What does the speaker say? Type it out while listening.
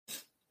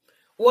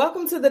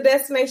Welcome to the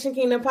Destination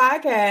Kingdom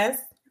podcast,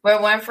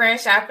 where one friend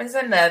sharpens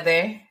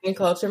another. And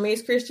culture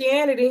meets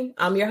Christianity.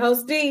 I'm your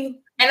host, D.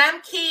 And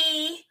I'm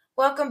Key.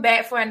 Welcome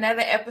back for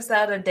another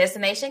episode of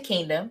Destination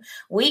Kingdom.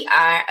 We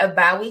are a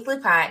bi-weekly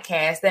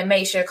podcast that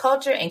makes sure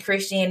culture and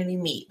Christianity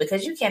meet,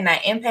 because you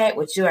cannot impact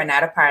what you are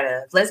not a part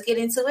of. Let's get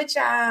into it,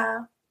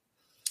 y'all.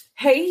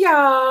 Hey,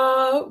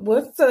 y'all.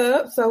 What's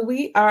up? So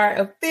we are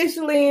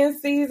officially in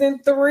season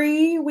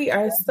 3. We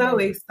are so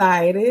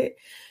excited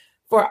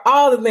for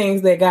all the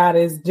things that God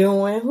is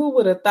doing. Who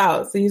would have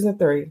thought season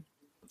 3?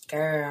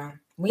 Girl,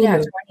 we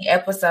have 20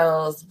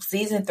 episodes.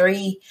 Season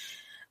 3,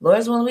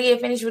 Lord's when we get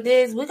finished with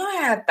this, we're going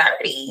to have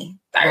 30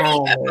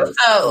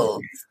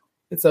 episodes.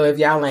 So if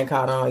y'all ain't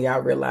caught on,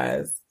 y'all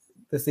realize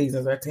the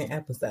seasons are 10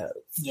 episodes.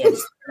 Yes,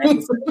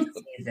 10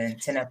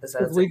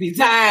 episodes. We be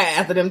tired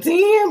after them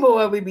 10,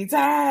 boy. We be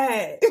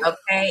tired.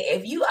 Okay,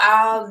 if you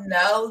all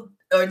know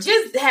or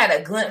just had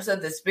a glimpse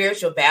of the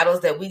spiritual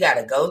battles that we got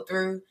to go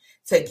through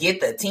to get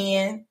the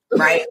 10,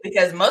 right?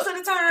 Because most of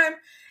the time,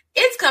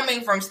 it's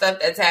coming from stuff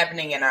that's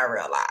happening in our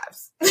real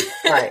lives.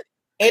 Right.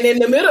 And in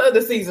the middle of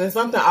the season,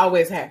 something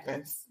always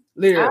happens.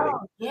 Literally.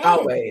 Oh, yes.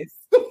 Always.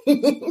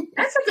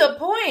 That's a good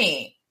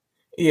point.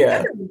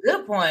 Yeah. That's a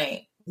good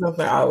point.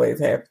 Something always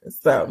happens.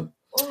 So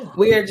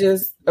we are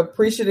just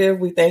appreciative.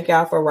 We thank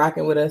y'all for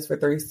rocking with us for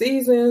 3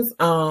 seasons.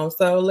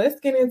 So let's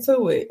get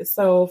into it.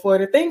 So for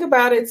the thing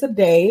about it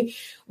today,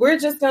 we're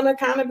just going to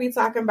kind of be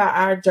talking about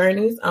our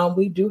journeys.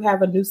 We do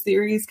have a new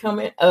series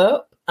coming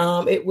up.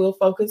 It will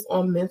focus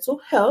on mental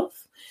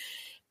health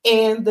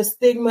and the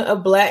stigma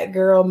of Black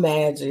girl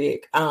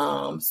magic.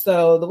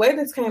 So the way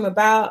this came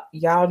about,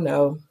 y'all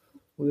know,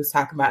 we was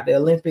talking about the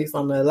Olympics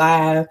on the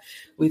live.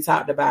 We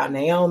talked about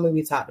Naomi.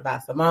 We talked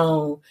about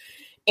Simone.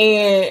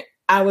 And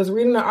I was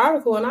reading an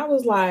article and I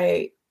was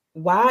like,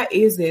 why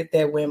is it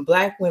that when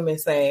Black women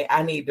say,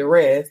 I need to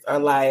rest, or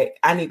like,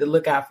 I need to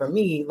look out for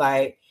me,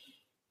 like,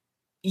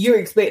 you're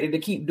expected to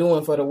keep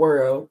doing for the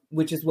world,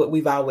 which is what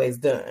we've always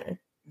done.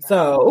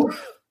 So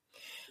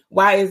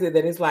why is it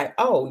that it's like,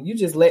 oh, you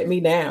just let me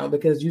down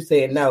because you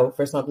said no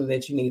for something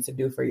that you need to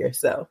do for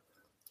yourself?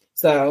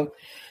 So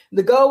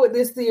the goal with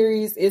this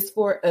series is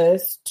for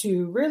us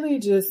to really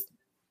just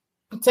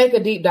take a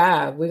deep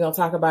dive. We're going to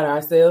talk about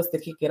ourselves to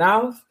kick it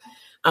off.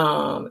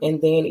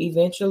 And then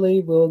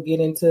eventually we'll get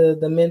into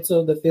the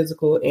mental, the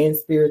physical, and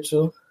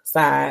spiritual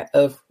side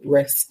of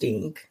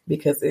resting,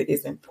 because it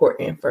is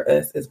important for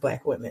us as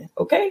Black women.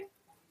 Okay?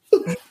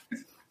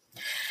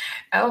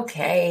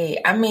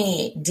 Okay. I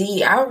mean,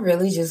 D, I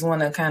really just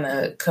want to kind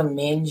of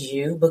commend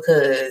you,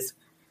 because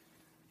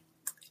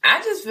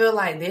I just feel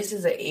like this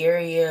is an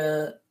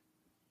area,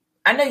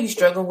 I know you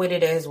struggle with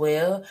it as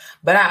well,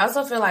 but I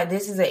also feel like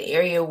this is an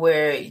area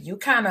where you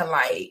kind of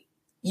like,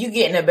 you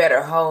getting a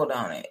better hold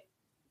on it.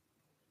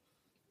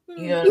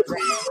 You know what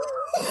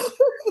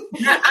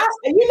I'm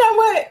saying?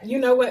 You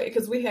know what?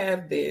 Because we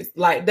have this,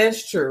 like,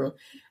 that's true.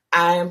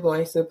 I am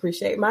going to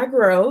appreciate my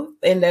growth,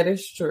 and that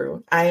is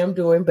true. I am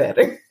doing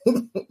better.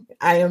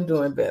 I am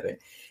doing better.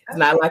 It's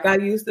not like I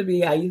used to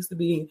be. I used to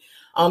be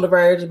on the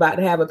verge about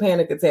to have a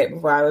panic attack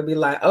before I would be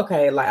like,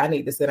 okay, like I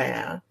need to sit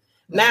down.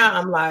 Now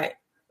I'm like,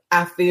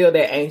 I feel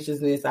that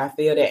anxiousness. I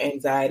feel that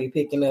anxiety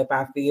picking up.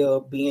 I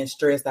feel being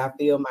stressed. I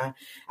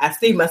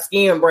see my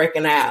skin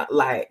breaking out.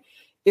 Like,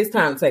 it's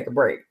time to take a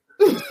break.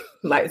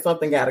 Like,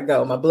 something got to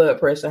go. My blood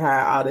pressure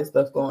high, all this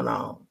stuff going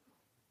on.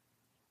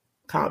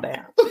 Calm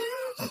down.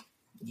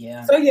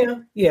 Yeah. So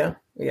yeah.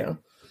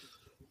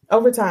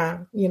 Over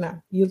time,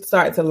 you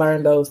start to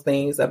learn those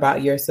things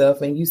about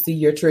yourself, and you see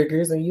your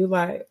triggers, and you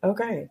like,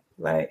 okay,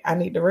 like I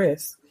need to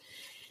rest.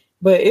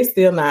 But it's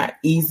still not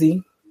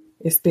easy.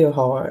 It's still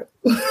hard.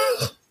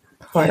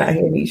 Hard out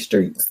here in these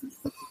streets.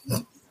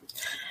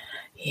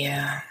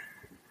 Yeah.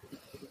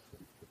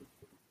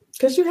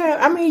 Because you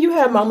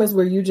have moments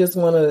where you just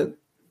want to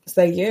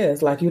say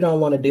yes. Like, you don't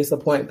want to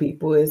disappoint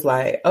people. It's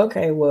like,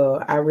 okay,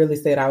 well, I really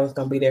said I was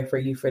going to be there for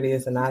you for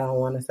this, and I don't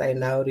want to say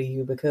no to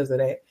you because of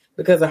that,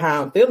 because of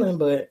how I'm feeling.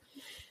 But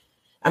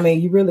I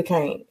mean, you really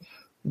can't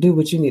do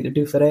what you need to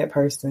do for that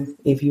person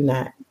if you're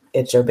not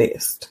at your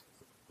best.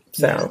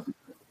 So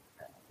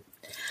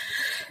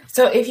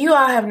if you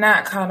all have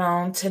not caught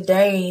on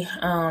today,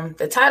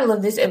 the title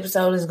of this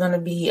episode is going to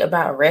be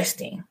about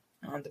resting,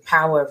 the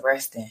power of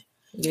resting.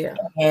 Yeah.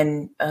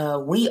 And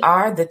we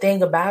are the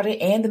thing about it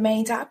and the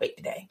main topic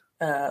today.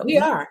 We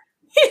are.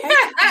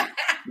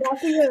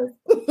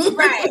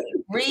 Right.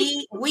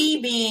 We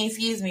being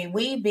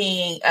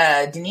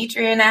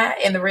Denitra and I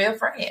and the real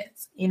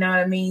friends. You know what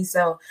I mean?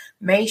 So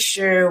make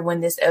sure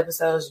when this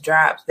episode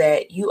drops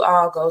that you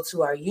all go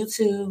to our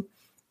YouTube.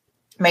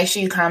 Make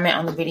sure you comment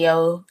on the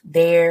video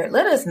there.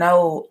 Let us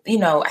know,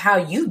 how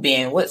you've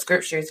been, what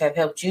scriptures have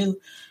helped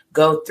you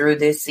go through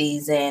this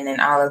season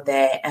and all of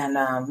that.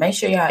 And make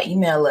sure y'all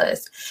email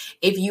us.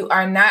 If you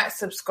are not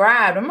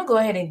subscribed, I'm going to go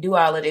ahead and do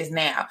all of this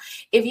now.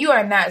 If you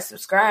are not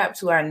subscribed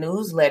to our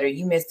newsletter,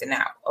 you missed it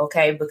out,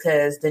 okay?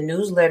 Because the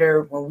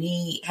newsletter, when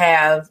we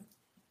have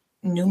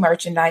new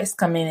merchandise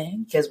coming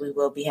in, because we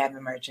will be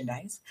having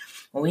merchandise.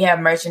 When we have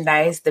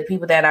merchandise, the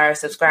people that are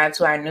subscribed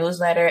to our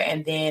newsletter,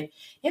 and then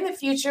in the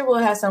future, we'll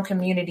have some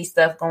community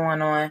stuff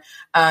going on.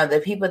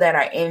 The people that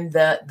are in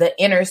the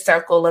inner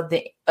circle of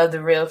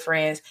the Real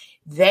Friends,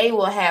 they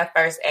will have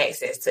first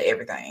access to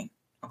everything.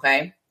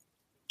 Okay.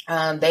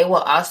 They will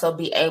also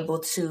be able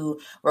to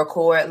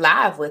record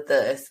live with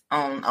us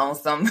on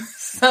some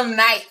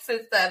nights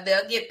and stuff.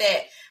 They'll get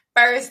that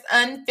first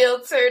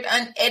unfiltered,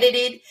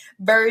 unedited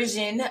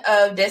version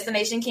of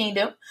Destination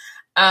Kingdom.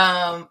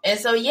 And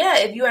so, yeah,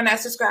 if you are not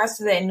subscribed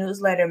to that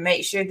newsletter,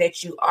 make sure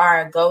that you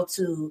are. Go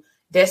to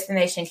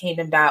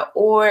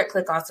destinationkingdom.org,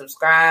 click on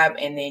subscribe,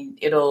 and then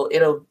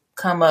it'll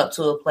come up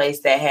to a place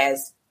that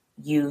has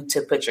you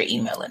to put your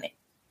email in it.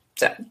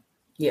 So.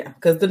 Yeah,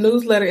 because the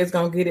newsletter is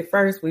going to get it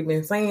first. We've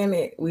been saying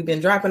it. We've been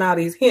dropping all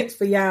these hints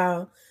for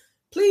y'all.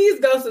 Please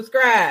go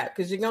subscribe,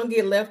 because you're going to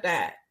get left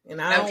out.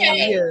 And I don't want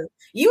to hear,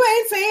 you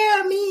ain't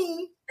tell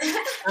me.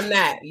 I'm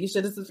not. You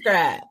should have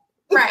subscribed.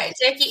 Right.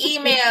 Check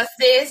your email,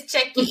 sis.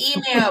 Check your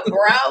email,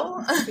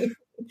 bro.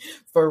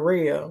 For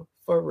real.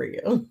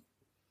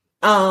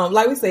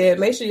 Like we said,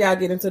 make sure y'all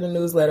get into the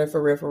newsletter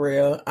for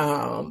real.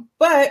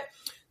 But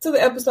to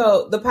the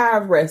episode, the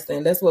power of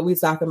resting. That's what we're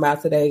talking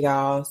about today,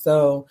 y'all.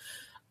 So,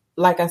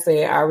 like I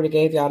said, I already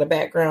gave y'all the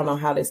background on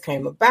how this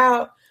came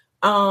about.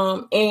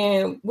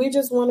 And we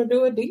just want to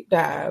do a deep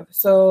dive.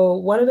 So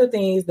one of the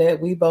things that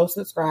we both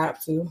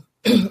subscribe to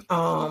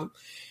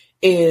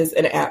is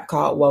an app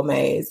called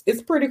Womaze.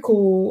 It's pretty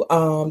cool.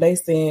 They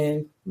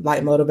send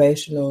like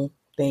motivational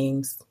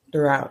things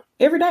throughout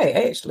every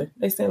day, actually.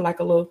 They send like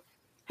a little,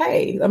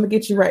 hey, I'm gonna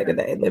get you right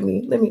today. Let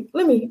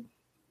me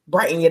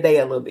brighten your day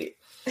a little bit.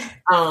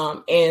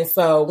 And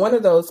so one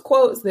of those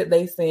quotes that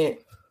they sent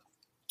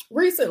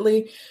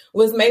recently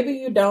was, maybe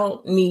you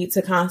don't need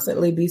to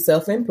constantly be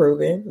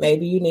self-improving.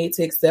 Maybe you need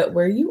to accept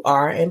where you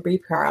are and be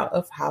proud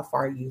of how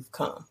far you've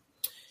come.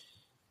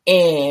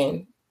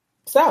 And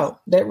so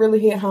that really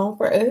hit home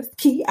for us.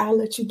 Key, I'll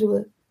let you do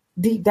a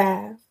deep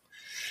dive.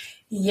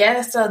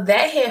 Yeah, so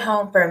that hit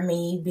home for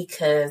me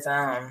because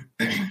our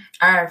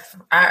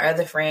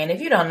other friend,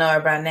 if you don't know her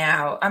by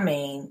now, I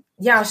mean,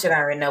 y'all should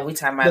already know we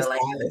talking about Elena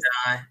the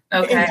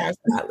Don. Okay.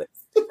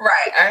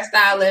 Right. Our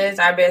stylist,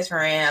 our best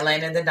friend,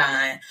 Elena the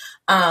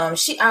Don.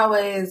 She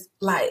always,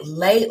 like,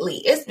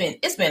 lately, it's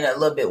been a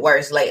little bit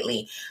worse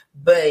lately,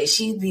 but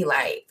she'd be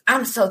like,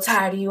 I'm so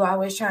tired of you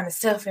always trying to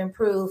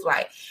self-improve.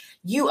 Like,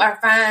 you are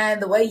fine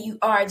the way you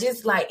are.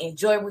 Just like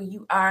enjoy where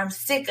you are. I'm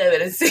sick of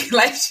it. And sick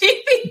like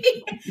she.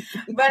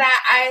 But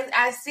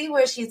I see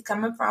where she's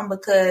coming from,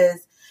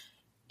 because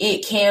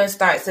it can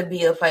start to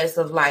be a place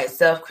of like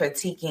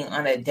self-critiquing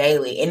on a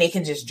daily, and it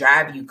can just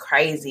drive you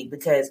crazy,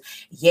 because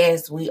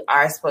yes, we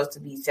are supposed to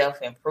be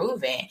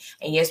self-improving,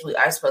 and yes, we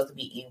are supposed to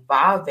be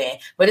evolving,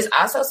 but it's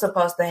also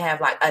supposed to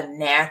have like a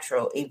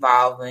natural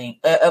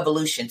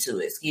evolution to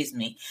it,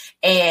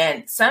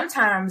 and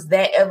sometimes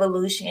that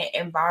evolution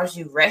involves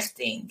you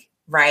resting,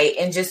 right?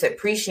 And just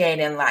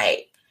appreciating,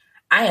 like,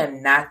 I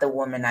am not the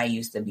woman I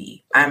used to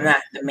be. I'm not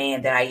the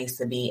man that I used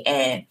to be.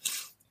 And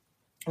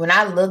when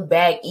I look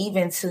back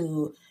even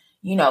to,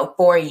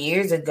 4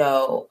 years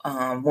ago,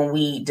 when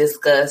we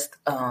discussed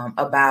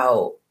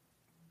about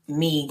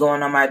me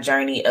going on my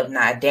journey of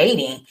not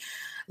dating,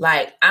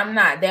 like, I'm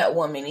not that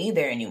woman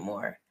either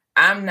anymore.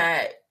 I'm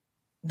not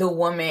the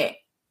woman.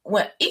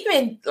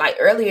 Even like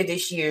earlier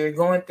this year,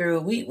 going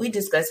through, we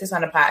discussed this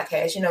on the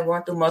podcast,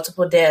 going through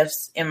multiple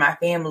deaths in my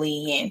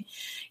family and,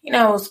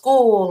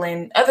 school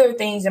and other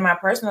things in my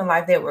personal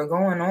life that were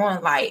going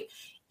on, like,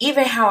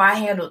 even how I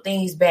handled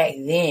things back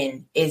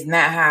then is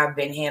not how I've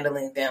been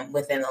handling them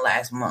within the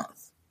last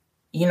month.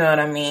 You know what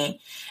I mean?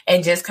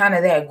 And just kind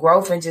of that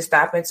growth, and just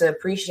stopping to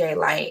appreciate,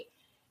 like,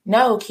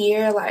 no,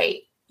 Kier,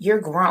 like,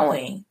 you're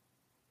growing.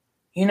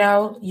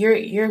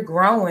 You're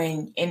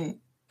growing, and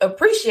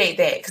appreciate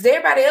that, because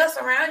everybody else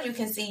around you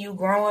can see you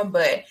growing.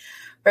 But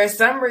for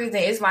some reason,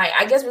 it's like,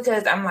 I guess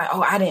because I'm like,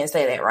 oh, I didn't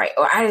say that right.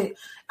 Or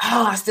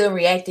I still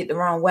reacted the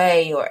wrong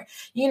way. Or,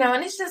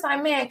 and it's just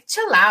like, man,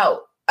 chill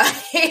out.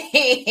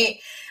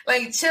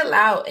 Like, chill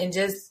out and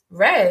just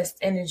rest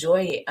and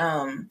enjoy it.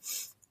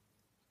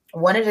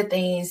 One of the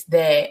things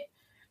that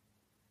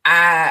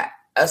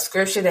a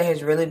scripture that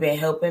has really been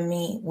helping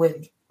me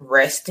with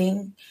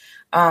resting,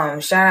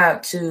 shout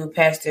out to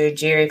Pastor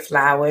Jerry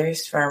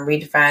Flowers from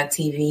Redefined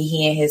TV.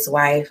 He and his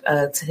wife,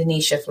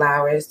 Tanisha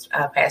Flowers,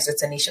 Pastor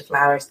Tanisha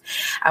Flowers.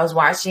 I was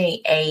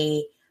watching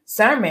a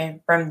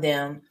sermon from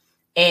them,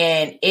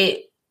 and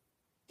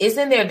it's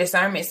in their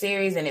discernment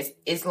series, and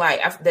it's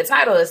like, the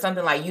title is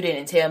something like, you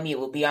didn't tell me it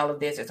would be all of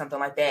this, or something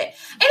like that.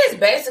 And it's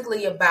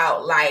basically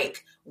about,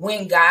 like,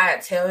 when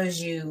God tells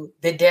you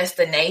the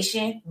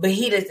destination, but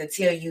he doesn't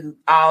tell you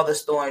all the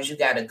storms you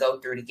got to go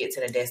through to get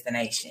to the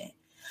destination.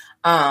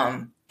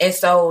 And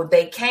so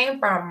they came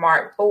from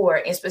Mark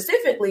 4, and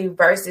specifically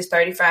verses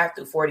 35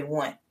 through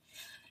 41.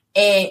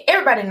 And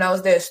everybody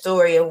knows their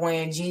story of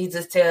when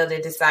Jesus tells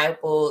the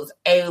disciples,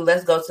 hey,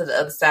 let's go to the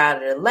other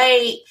side of the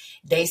lake.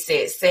 They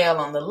set sail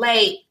on the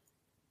lake.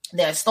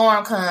 Then a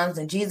storm comes,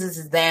 and Jesus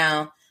is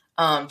down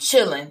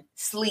chilling,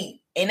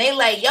 sleep. And they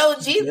like, yo,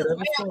 Jesus,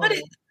 man, what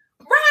is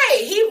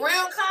right? He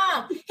real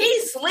calm.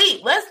 He's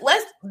asleep.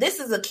 This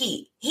is a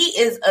key. He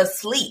is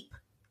asleep.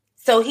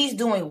 So he's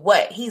doing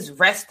what? He's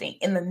resting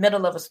in the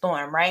middle of a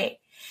storm, right?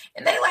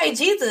 And they like,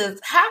 Jesus,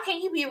 how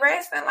can you be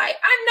resting? Like,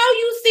 I know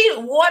you see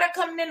the water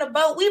coming in the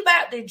boat. We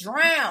about to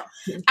drown.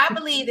 I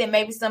believe that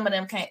maybe some of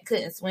them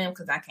couldn't swim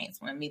because I can't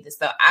swim either.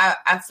 So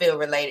I feel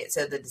related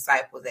to the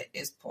disciples at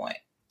this point.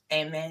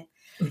 Amen.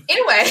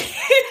 Anyway,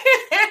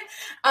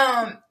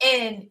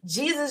 and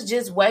Jesus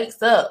just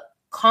wakes up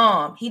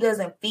calm. He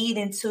doesn't feed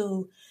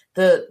into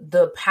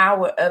the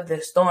power of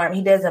the storm.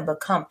 He doesn't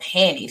become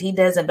panicked. He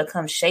doesn't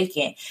become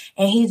shaken.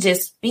 And he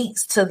just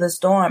speaks to the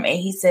storm and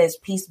he says,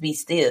 peace be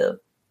still.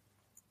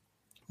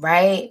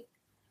 Right?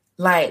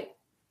 Like,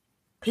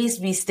 peace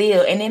be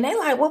still. And then they're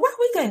like, well, why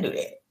we couldn't do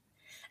that?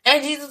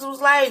 And Jesus was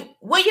like,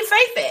 where your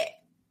faith at?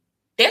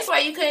 That's why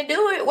you couldn't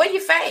do it. Where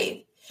your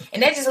faith?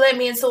 And that just led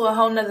me into a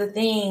whole nother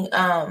thing.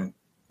 It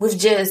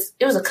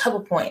was a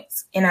couple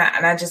points. And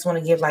I just want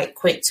to give like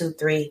quick 2,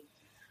 3.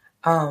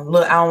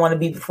 Look, I don't want to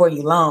be before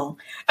you long.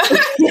 Look,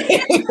 don't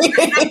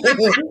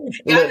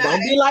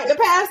be like the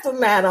pastor,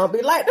 man. Don't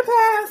be like the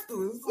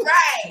pastors.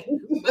 Right.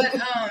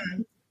 But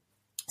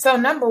so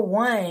number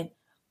 1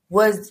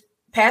 was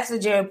Pastor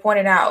Jared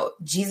pointed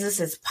out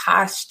Jesus's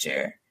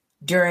posture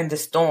during the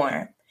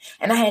storm.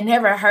 And I had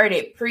never heard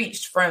it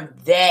preached from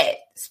that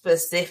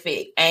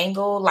specific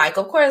angle. Like,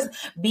 of course,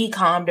 be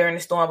calm during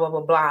the storm, blah, blah,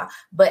 blah.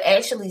 But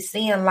actually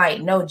seeing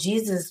like, no,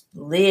 Jesus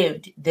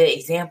lived the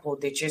example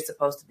that you're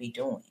supposed to be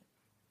doing.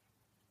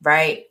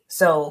 Right.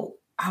 So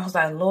I was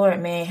like,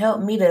 Lord, man,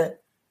 help me to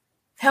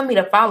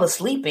fall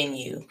asleep in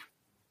you.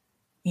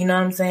 You know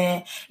what I'm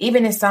saying?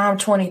 Even in Psalm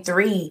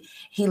 23,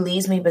 he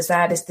leads me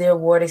beside the still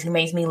waters. He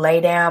makes me lay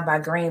down by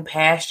green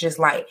pastures.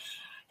 Like,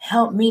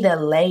 help me to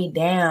lay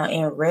down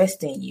and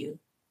rest in you.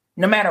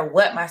 No matter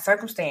what my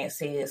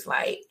circumstance is,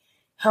 like,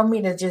 help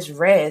me to just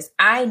rest.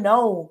 I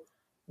know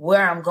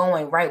where I'm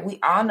going, right? We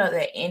all know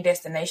that end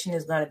destination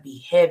is going to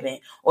be heaven,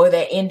 or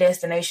that end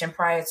destination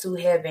prior to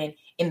heaven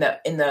in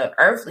the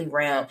earthly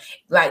realm.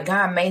 Like,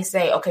 God may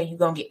say, okay, you're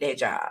going to get that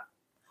job.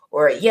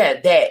 Or yeah,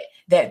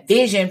 that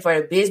vision for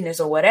the business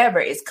or whatever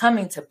is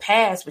coming to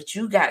pass, but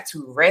you got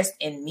to rest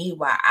in me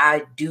while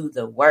I do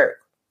the work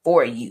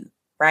for you,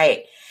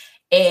 right?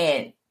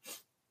 And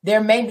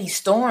there may be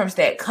storms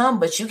that come,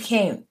 but you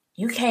can't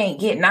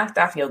get knocked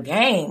off your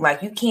game.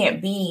 Like, you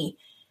can't be,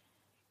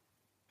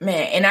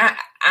 man. And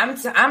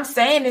I'm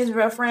saying this,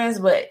 real friends,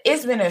 but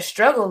it's been a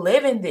struggle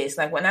living this.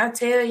 Like, when I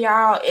tell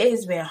y'all, it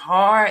has been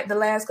hard the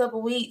last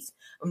couple weeks,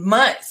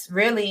 months,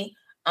 really.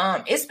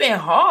 It's been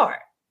hard.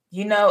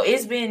 You know,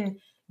 it's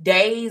been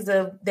days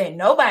that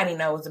nobody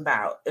knows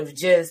about, of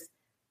just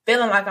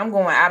feeling like I'm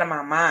going out of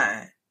my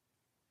mind.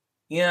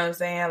 You know what I'm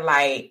saying?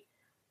 Like,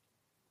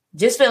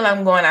 just feel like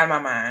I'm going out of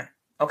my mind.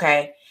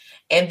 Okay.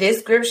 And this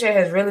scripture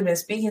has really been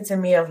speaking to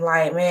me of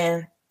like,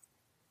 man,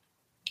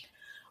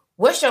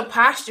 what's your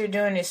posture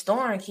during this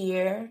storm,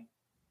 Kier?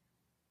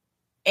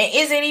 And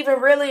is it even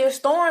really a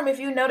storm if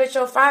you know that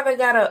your Father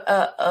got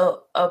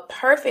a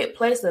perfect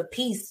place of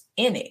peace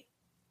in it?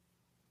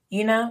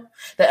 You know,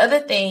 the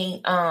other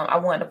thing I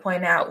wanted to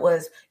point out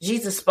was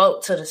Jesus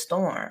spoke to the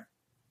storm.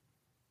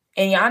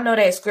 And y'all know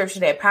that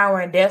scripture that power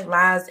and death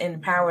lies in the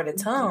power of the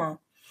tongue.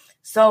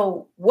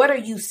 So what are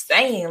you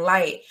saying?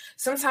 Like,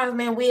 sometimes,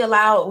 man, we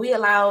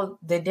allow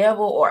the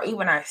devil or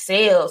even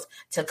ourselves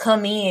to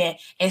come in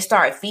and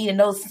start feeding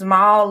those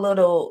small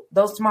little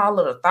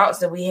thoughts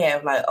that we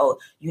have, like, oh,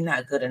 you're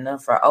not good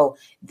enough, or oh,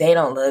 they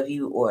don't love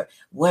you, or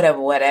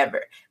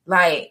whatever.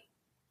 Like,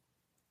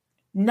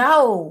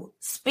 no,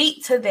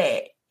 speak to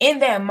that in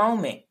that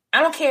moment.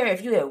 I don't care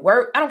if you're at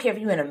work. I don't care if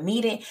you're in a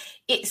meeting.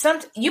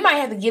 You might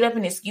have to get up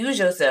and excuse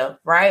yourself,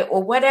 right?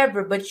 Or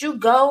whatever, but you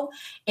go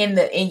in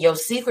your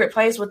secret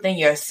place within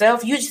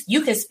yourself.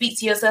 You can speak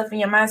to yourself in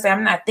your mind and say,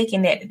 I'm not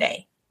thinking that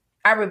today.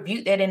 I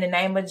rebuke that in the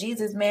name of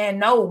Jesus, man.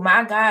 No,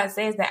 my God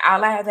says that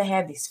all I have to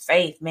have is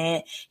faith,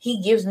 man.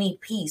 He gives me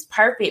peace,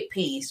 perfect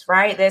peace,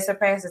 right? That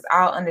surpasses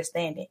all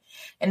understanding.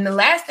 And the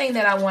last thing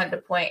that I wanted to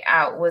point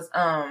out was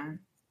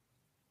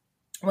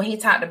when he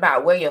talked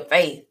about where your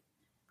faith.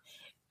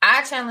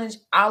 I challenge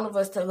all of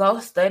us to go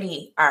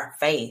study our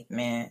faith,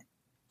 man.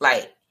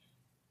 Like,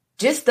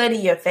 just study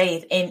your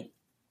faith. And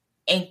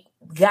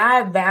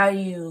God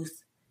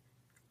values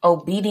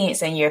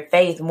obedience and your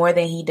faith more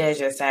than he does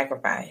your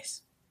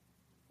sacrifice.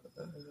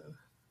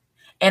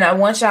 And I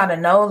want y'all to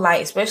know,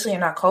 like, especially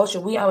in our culture,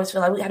 we always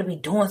feel like we got to be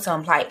doing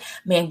something. Like,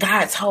 man,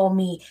 God told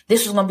me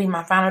this was going to be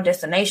my final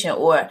destination.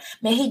 Or,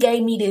 man, he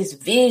gave me this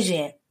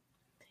vision,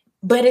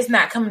 but it's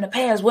not coming to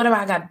pass. What do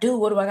I got to do?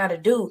 What do I got to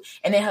do?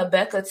 And then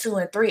Habakkuk 2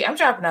 and 3. I'm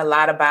dropping a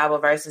lot of Bible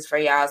verses for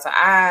y'all. So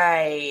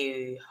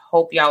I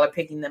hope y'all are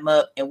picking them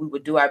up, and we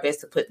would do our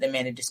best to put them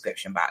in the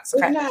description box.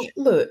 Okay?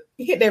 Look,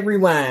 hit that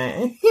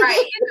rewind. Right,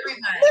 hit the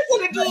rewind.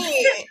 Listen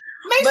again.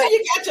 Make sure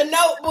you got your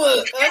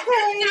notebook,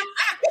 okay?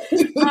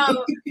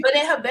 But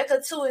in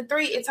Habakkuk 2 and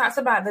 3, it talks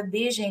about the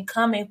vision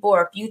coming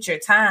for a future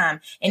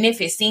time. And if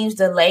it seems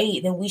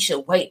delayed, then we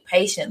should wait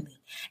patiently.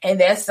 And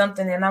that's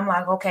something that I'm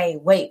like, okay,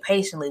 wait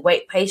patiently.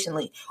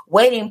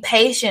 Waiting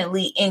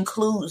patiently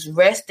includes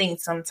resting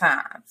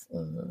sometimes.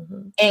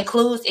 Mm-hmm.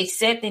 Includes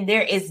accepting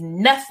there is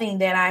nothing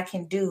that I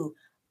can do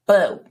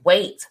but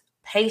wait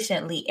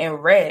patiently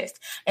and rest.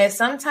 And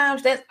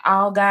sometimes that's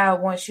all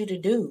God wants you to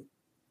do.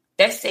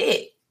 That's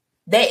it.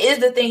 That is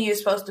the thing you're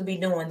supposed to be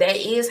doing. That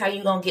is how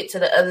you're going to get to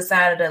the other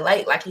side of the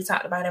lake, like he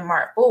talked about in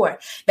Mark 4.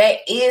 That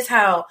is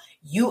how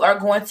you are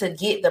going to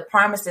get the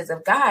promises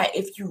of God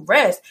if you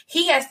rest.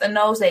 He has to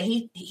know that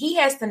he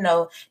has to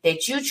know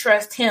that you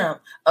trust him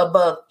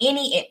above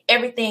any and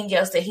everything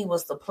else that he will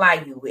supply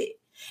you with.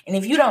 And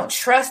if you don't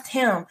trust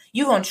him,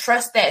 you're going to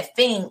trust that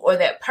thing or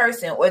that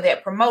person or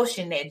that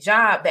promotion, that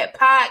job, that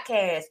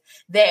podcast,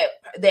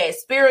 that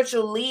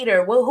spiritual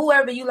leader,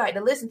 whoever you like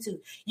to listen to.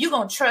 You're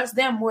going to trust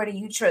them more than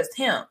you trust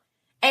him.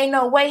 Ain't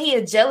no way he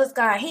a jealous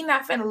guy. He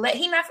not finna let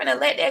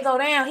that go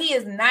down. He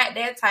is not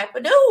that type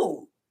of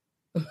dude.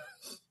 He's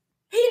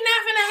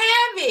not finna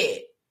have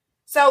it.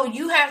 So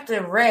you have to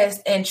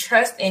rest and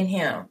trust in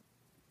him.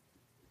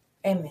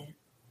 Amen.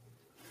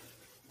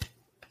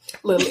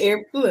 Look,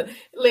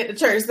 let the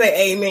church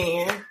say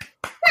amen.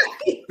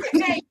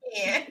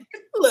 Amen.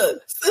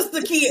 Look,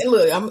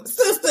 I'm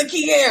Sister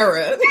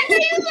Kiara.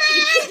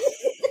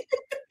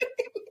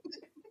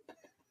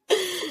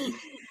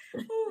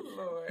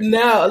 Oh,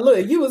 no,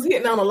 look, you was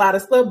hitting on a lot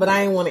of stuff, but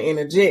I didn't want to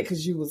interject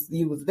because you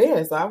was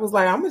there. So I was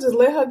like, I'm gonna just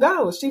let her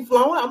go. She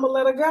flowing, I'm gonna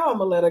let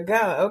her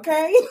go.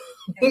 Okay.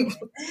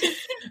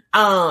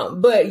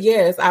 But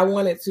yes, I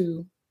wanted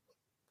to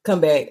come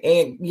back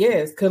and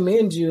yes,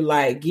 commend you,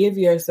 like give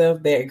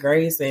yourself that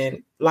grace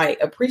and like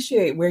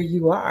appreciate where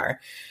you are.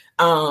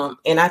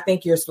 And I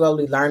think you're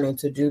slowly learning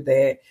to do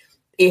that.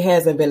 It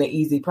hasn't been an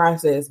easy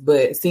process,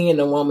 but seeing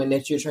the woman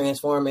that you're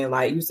transforming,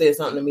 like you said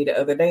something to me the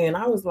other day, and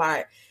I was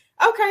like,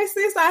 okay,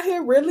 sis out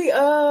here really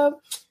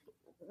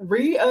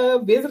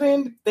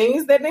visiting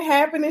things that didn't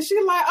happen. And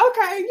she like,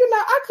 okay,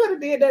 I could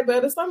have did that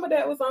better. Some of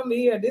that was on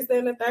me or this, that,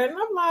 and the third. And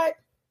I'm like,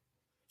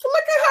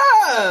 look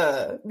at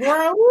her,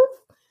 bro.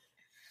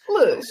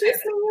 Look, she's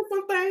seeing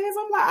some things.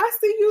 I'm like, I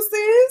see you,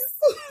 sis.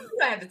 You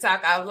have to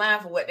talk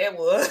offline for what that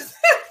was.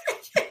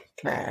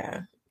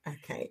 Nah, I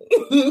can't.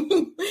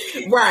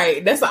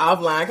 Right. That's an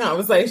offline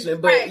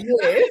conversation. But right.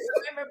 yes.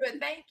 Remember, but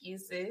thank you,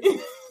 sis.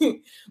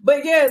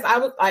 But yes, I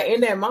was like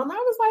in that moment, I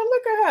was like,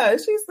 look at her.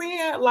 She's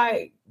seeing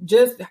like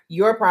just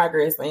your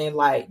progress and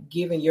like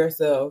giving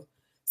yourself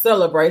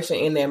celebration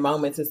in that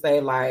moment to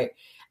say, like,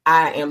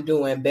 I am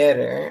doing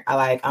better.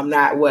 I'm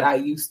not what I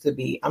used to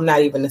be. I'm not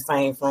even the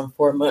same from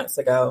 4 months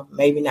ago,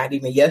 maybe not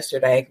even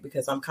yesterday,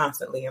 because I'm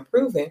constantly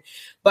improving.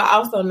 But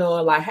also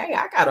knowing like, hey,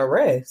 I gotta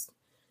rest.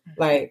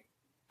 Like,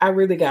 I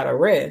really gotta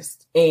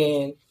rest.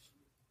 And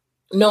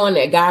knowing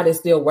that God is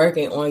still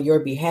working on your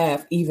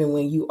behalf, even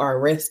when you are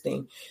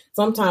resting.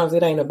 Sometimes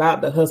it ain't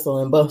about the hustle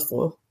and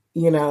bustle.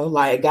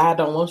 Like God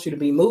don't want you to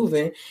be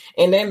moving.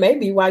 And that may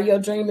be why your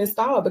dream is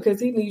stalled,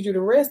 because he needs you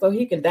to rest so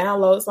he can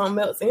download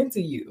something else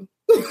into you.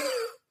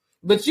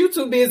 But you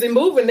too busy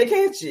moving to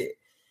catch it.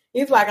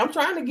 He's like, I'm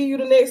trying to give you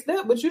the next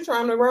step, but you're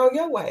trying to roll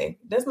your way.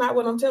 That's not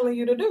what I'm telling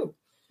you to do.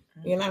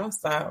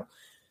 So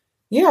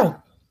yeah.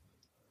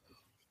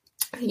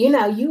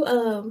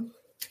 You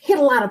hit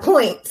a lot of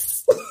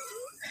points.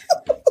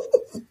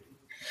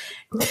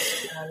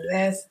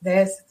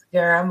 That's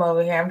girl, I'm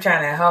over here. I'm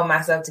trying to hold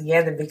myself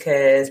together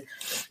because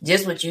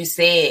just what you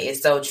said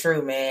is so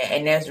true, man.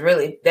 And that's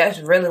really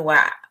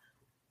why.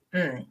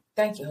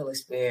 Thank you, Holy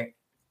Spirit.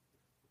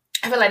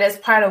 I feel like that's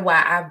part of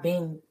why I've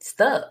been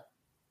stuck.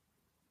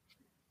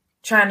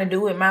 Trying to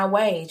do it my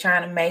way,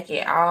 trying to make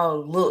it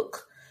all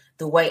look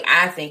the way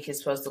I think it's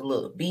supposed to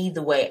look, be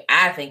the way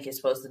I think it's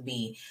supposed to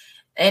be.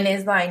 And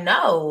it's like,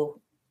 no.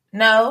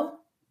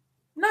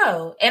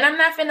 And I'm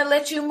not finna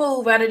let you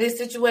move out of this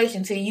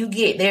situation till you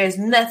get, there's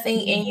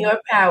nothing in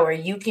your power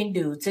you can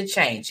do to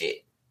change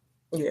it.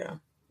 Yeah.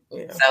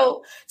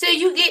 So till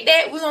you get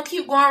that, we're going to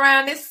keep going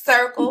around this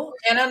circle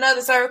and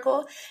another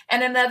circle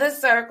and another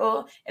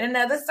circle and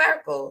another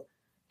circle.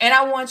 And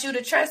I want you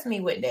to trust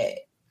me with that.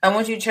 I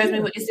want you to trust me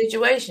with the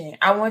situation.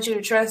 I want you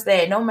to trust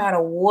that no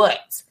matter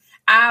what,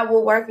 I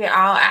will work it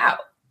all out.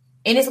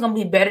 And it's going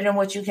to be better than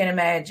what you can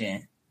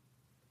imagine.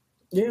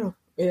 Yeah.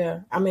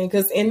 I mean,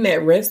 because in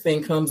that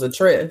resting comes a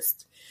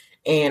trust.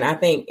 And I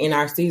think in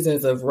our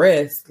seasons of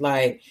rest,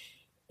 like,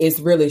 it's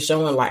really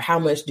showing like how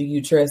much do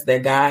you trust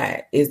that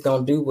God is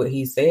going to do what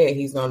he said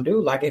he's going to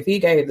do. Like if he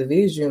gave the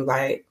vision,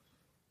 like,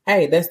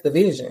 hey, that's the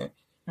vision,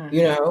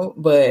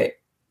 but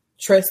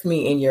trust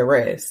me in your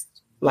rest.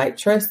 Like,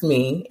 trust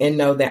me and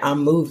know that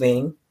I'm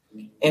moving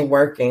and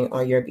working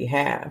on your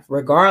behalf,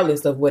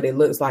 regardless of what it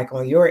looks like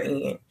on your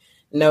end.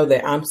 Know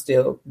that I'm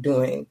still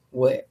doing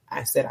what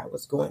I said I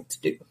was going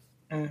to do.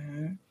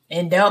 Mm-hmm.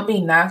 And don't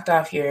be knocked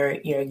off your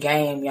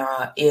game,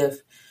 y'all, if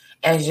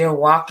as you're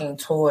walking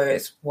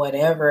towards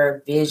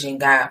whatever vision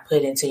God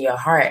put into your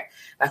heart,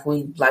 like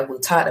we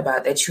talked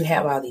about, that you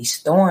have all these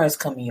storms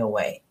coming your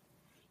way.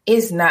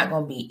 It's not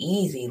going to be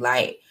easy.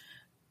 Like,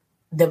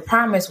 the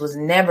promise was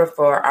never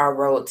for our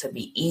road to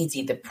be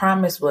easy. The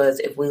promise was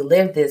if we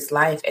live this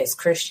life as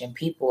Christian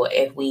people,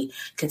 if we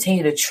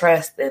continue to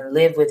trust and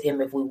live with him,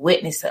 if we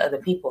witness to other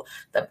people,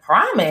 the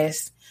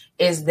promise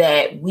is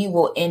that we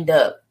will end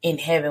up in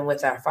heaven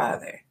with our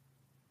Father.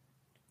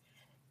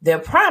 The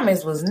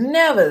promise was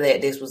never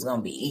that this was going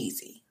to be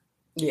easy.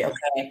 Yeah.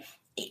 Okay.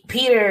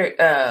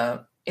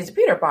 Peter, it's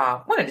Peter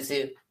Paul, one of the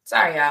two.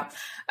 Sorry, y'all.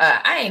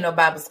 I ain't no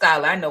Bible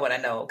scholar. I know what I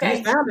know. Okay.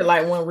 You sounded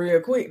like one real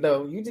quick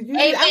though. You Amen.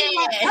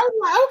 I was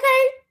like,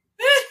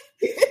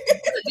 okay.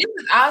 This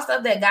is all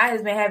stuff that God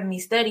has been having me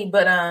study.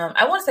 But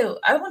I want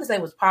to say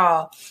it was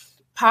Paul.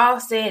 Paul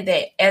said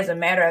that as a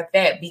matter of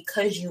fact,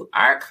 because you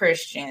are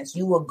Christians,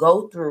 you will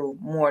go through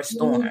more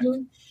storms.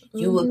 Mm-hmm.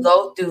 You will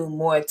go through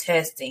more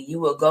testing. You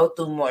will go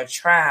through more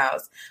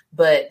trials.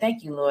 But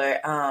thank you, Lord.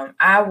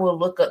 I will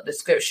look up the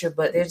scripture,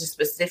 but there's a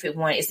specific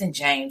one. It's in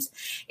James.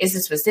 It's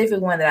a specific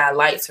one that I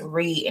like to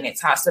read, and it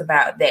talks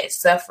about that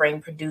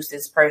suffering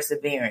produces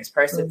perseverance.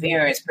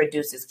 Perseverance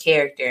produces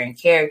character, and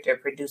character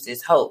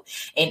produces hope.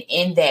 And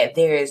in that,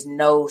 there is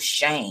no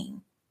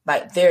shame.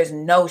 Like, there's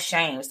no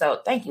shame. So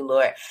thank you,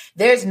 Lord.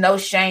 There's no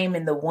shame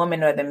in the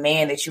woman or the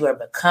man that you are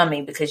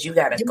becoming, because you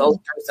got to go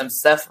through some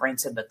suffering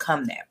to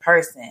become that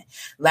person.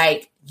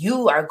 Like,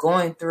 you are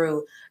going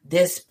through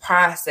this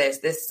process,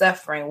 this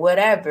suffering,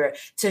 whatever,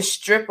 to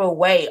strip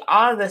away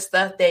all the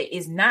stuff that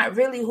is not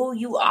really who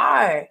you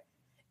are.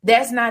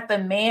 That's not the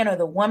man or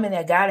the woman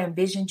that God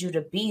envisioned you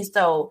to be.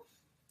 So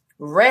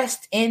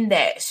rest in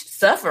that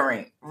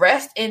suffering.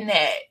 Rest in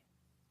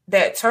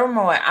that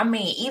turmoil. I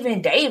mean,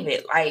 even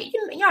David, like,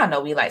 y'all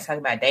know we like talking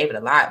about David a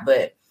lot,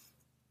 but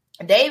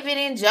David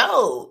and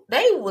Job,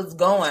 they was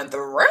going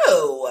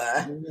through.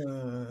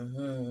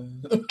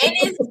 And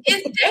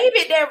it's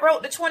David that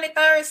wrote the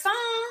 23rd Psalm,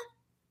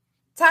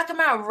 talking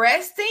about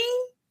resting.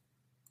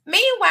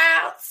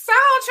 Meanwhile, Saul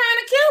trying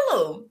to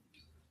kill him.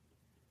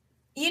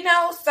 You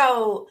know,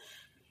 so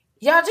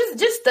y'all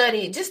just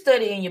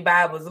study in your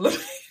Bibles a little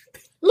bit.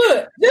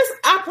 Look,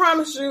 I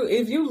promise you,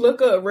 if you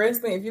look up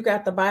resting, if you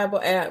got the Bible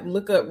app,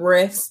 look up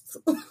rest.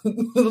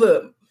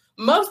 Look,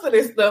 most of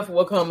this stuff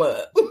will come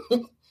up.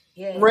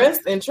 Yeah.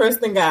 Rest and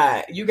trust in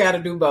God. You got to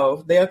do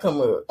both. They'll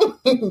come up.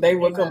 They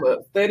will come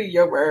up. Study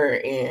your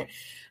word. And,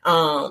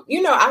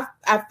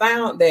 I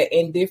found that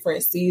in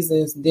different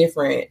seasons,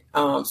 different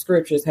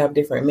scriptures have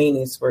different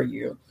meanings for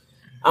you.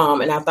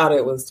 And I thought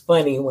it was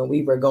funny when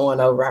we were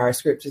going over our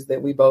scriptures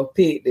that we both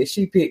picked, that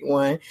she picked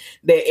one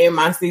that in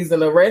my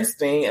season of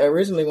resting,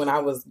 originally when I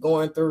was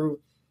going through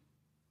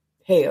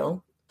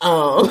hell,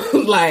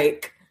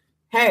 like,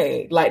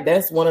 hey, like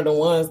that's one of the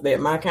ones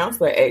that my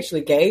counselor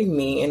actually gave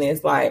me. And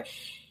it's like,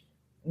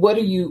 what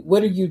are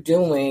you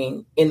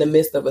doing in the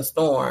midst of a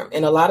storm?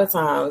 And a lot of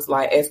times,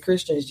 like as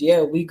Christians,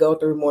 yeah, we go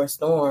through more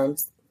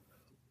storms.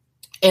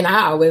 And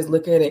I always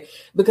look at it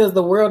because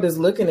the world is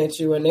looking at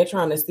you and they're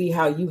trying to see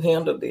how you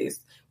handle this.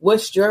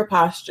 What's your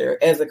posture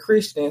as a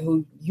Christian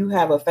who you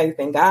have a faith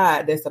in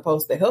God that's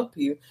supposed to help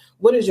you?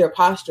 What is your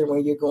posture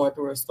when you're going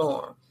through a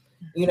storm?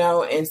 You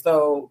know, and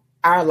so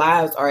our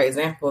lives are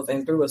examples.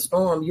 And through a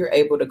storm, you're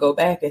able to go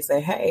back and say,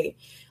 hey,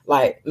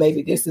 like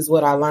maybe this is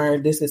what I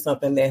learned. This is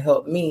something that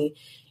helped me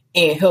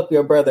and help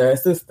your brother or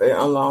sister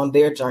along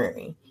their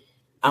journey.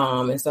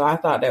 And so I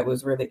thought that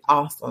was really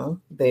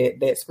awesome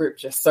that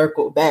scripture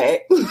circled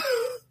back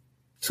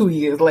 2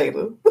 years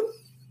later.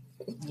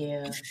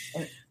 Yeah.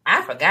 And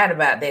I forgot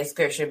about that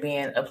scripture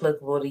being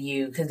applicable to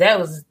you because that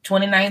was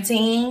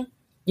 2019.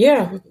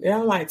 Yeah.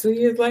 Like 2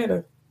 years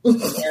later.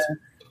 Yeah.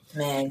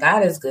 Man,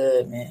 God is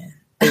good, man.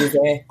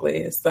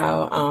 Exactly.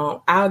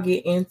 So I'll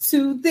get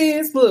into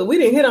this. Look, we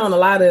didn't hit on a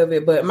lot of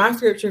it, but my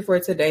scripture for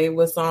today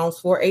was Psalms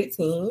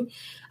 4:18.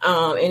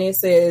 And it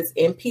says,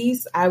 in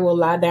peace, I will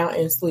lie down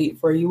and sleep,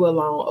 for you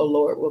alone, O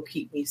Lord, will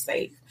keep me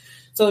safe.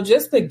 So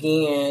just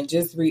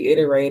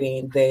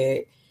reiterating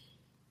that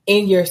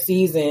in your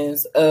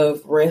seasons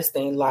of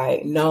resting,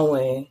 like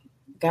knowing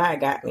God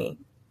got me,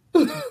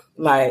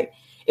 like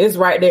it's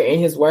right there in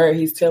his word.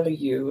 He's telling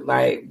you,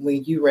 like,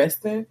 when you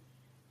resting,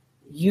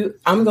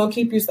 I'm going to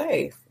keep you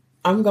safe.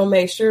 I'm going to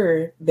make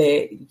sure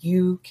that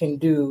you can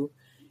do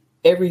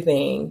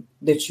everything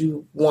that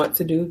you want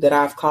to do, that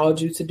I've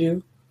called you to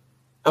do.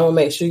 I'm going to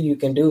make sure you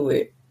can do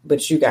it,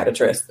 but you got to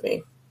trust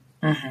me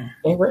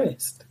and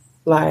rest.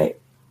 Like,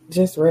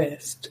 just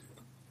rest,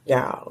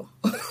 y'all.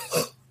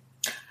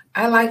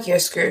 I like your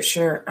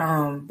scripture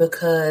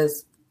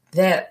because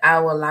that I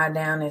will lie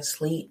down and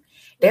sleep.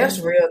 That's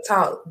real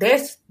talk.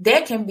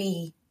 That can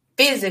be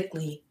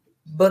physically,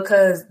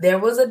 because there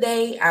was a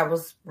day I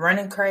was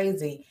running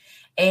crazy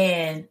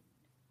and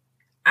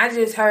I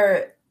just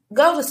heard,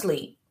 go to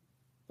sleep.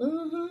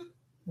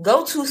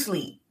 Go to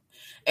sleep.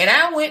 And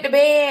I went to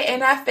bed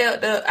and I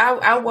felt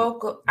I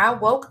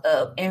woke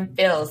up and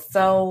felt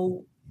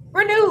so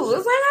renewed. It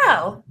was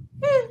like,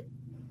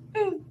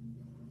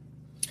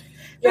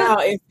 Y'all,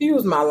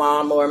 excuse my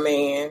lawnmower,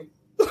 man.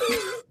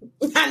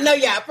 I know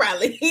y'all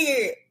probably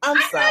hear it.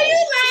 I'm sorry.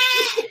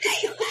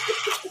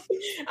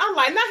 I'm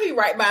like, now he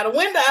right by the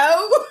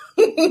window.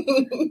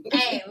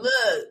 Hey,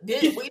 look, we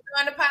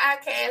doing the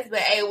podcast, but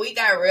hey, we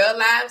got real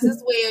lives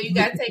as well. You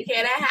got to take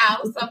care of that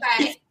house,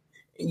 okay?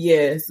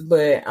 Yes,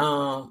 but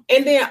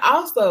and then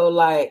also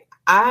like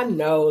I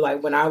know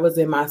like when I was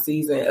in my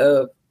season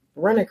of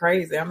running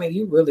crazy, I mean,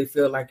 you really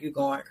feel like you're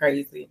going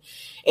crazy,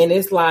 and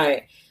it's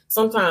like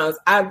sometimes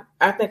I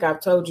think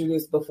I've told you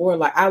this before.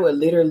 Like I would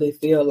literally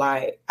feel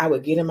like I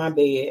would get in my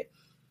bed.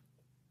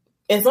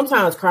 And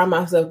sometimes cry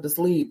myself to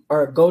sleep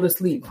or go to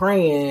sleep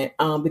praying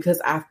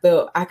because I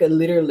felt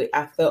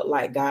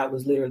like God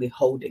was literally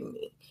holding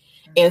me.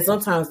 And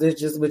sometimes that's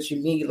just what you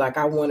need. Like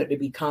I wanted to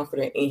be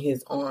confident in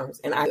his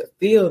arms and I could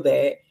feel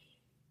that.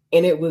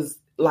 And it was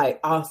like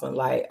awesome.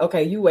 Like,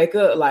 okay, you wake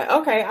up like,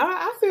 okay,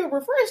 I feel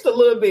refreshed a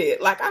little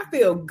bit. Like I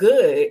feel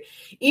good.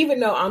 Even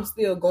though I'm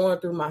still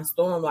going through my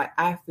storm, like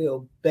I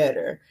feel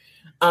better.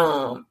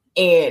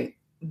 And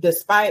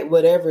despite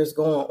whatever's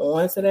going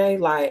on today,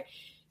 like,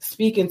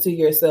 speaking to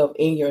yourself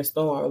in your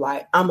storm,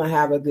 like, I'm going to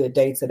have a good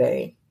day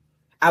today.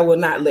 I will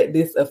not let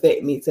this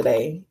affect me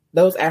today.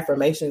 Those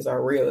affirmations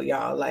are real,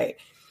 y'all.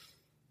 Like,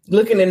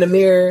 looking in the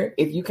mirror,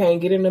 if you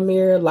can't get in the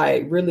mirror,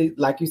 like, really,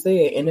 like you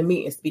said, in the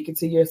meeting, speaking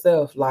to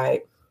yourself,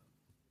 like,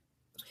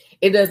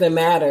 it doesn't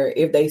matter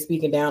if they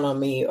speaking down on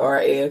me or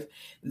if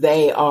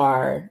they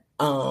are,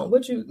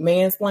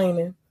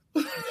 mansplaining?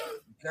 Girl,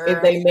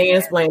 if they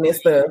mansplaining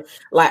stuff,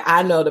 like,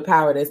 I know the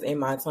power that's in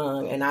my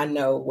tongue and I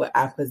know what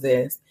I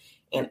possess.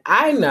 And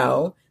I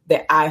know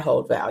that I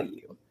hold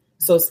value.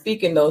 So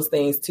speaking those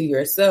things to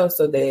yourself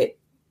so that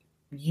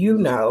you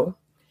know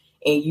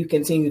and you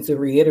continue to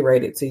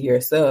reiterate it to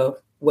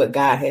yourself what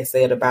God has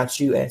said about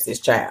you as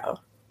his child.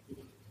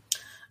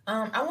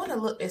 I want to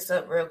look this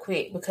up real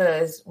quick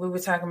because we were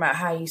talking about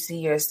how you see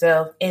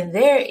yourself. And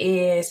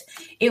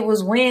it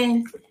was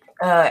when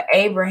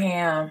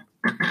Abraham,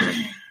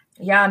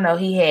 y'all know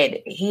he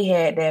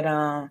had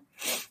that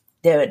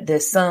the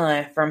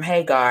son from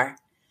Hagar.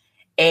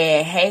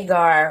 And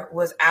Hagar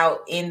was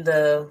out in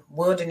the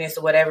wilderness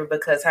or whatever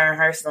because her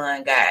and her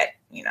son got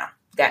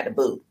the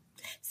boot.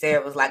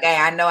 Sarah was like, hey,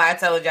 I know I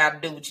told y'all to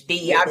do what you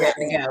did. Y'all got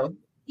to go.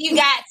 You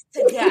got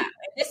to go. And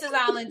this is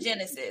all in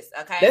Genesis,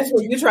 okay? That's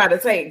when you try to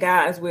take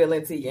God's will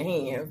into your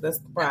hands. That's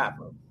the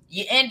problem.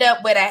 You end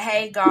up with a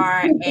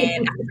Hagar,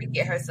 and I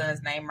forget her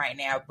son's name right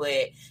now,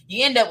 but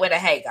you end up with a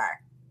Hagar,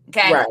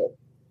 okay? Right.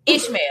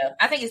 Ishmael.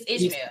 I think it's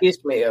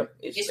Ishmael.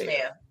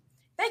 Ishmael.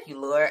 Thank you,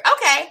 Lord.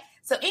 Okay.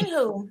 So,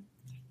 anywho,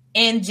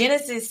 in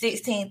Genesis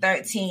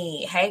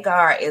 16:13,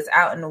 Hagar is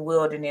out in the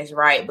wilderness,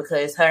 right?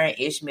 Because her and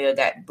Ishmael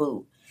got the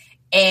boot.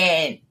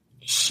 And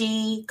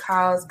she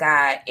calls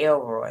God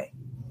Elroy.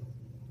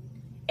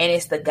 And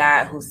it's the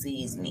God who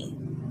sees me.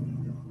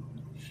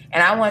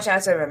 And I want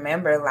y'all to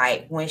remember,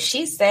 like, when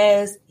she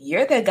says,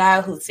 you're the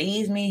God who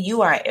sees me,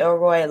 you are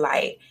Elroy,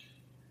 like,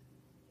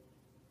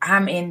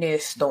 I'm in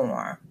this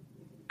storm.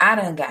 I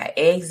done got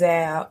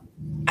exiled.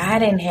 I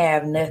didn't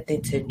have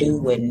nothing to do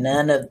with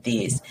none of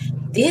this.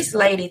 This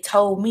lady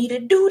told me to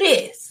do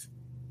this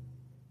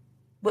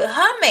with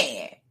her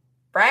man,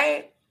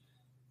 right?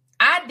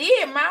 I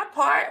did my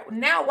part.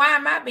 Now, why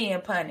am I being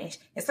punished?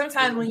 And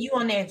sometimes when you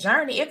on that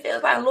journey, it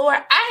feels like, Lord,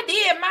 I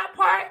did my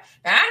part.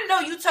 And I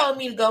know you told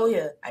me to go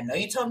here. I know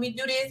you told me to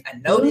do this. I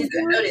know this.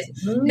 I know this.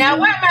 Now,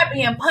 why am I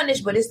being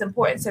punished? But it's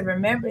important to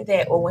remember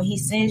that, or when he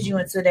sends you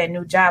into that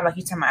new job, like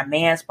you talking about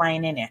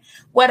mansplaining and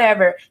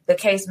whatever the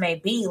case may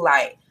be,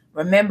 like,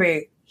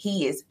 remember,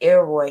 he is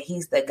Elroy.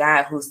 He's the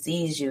God who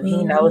sees you.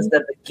 He knows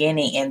the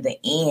beginning and the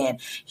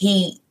end.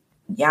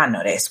 Y'all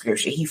know that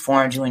scripture. He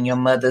formed you in your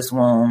mother's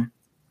womb.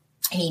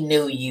 He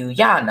knew you.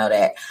 Y'all know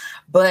that.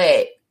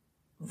 But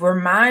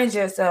remind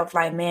yourself,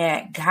 like,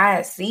 man,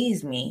 God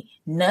sees me.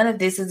 None of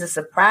this is a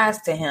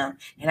surprise to him.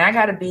 And I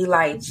got to be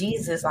like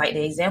Jesus, like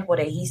the example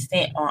that he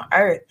sent on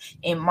earth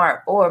in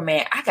Mark 4,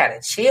 man, I got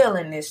to chill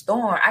in this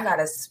storm. I got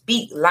to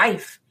speak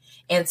life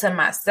into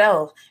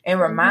myself and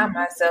remind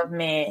myself,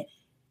 man,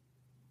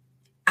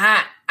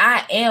 I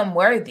am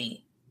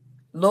worthy.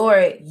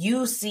 Lord,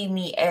 you see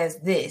me as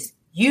this.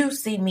 You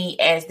see me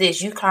as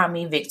this. You call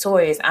me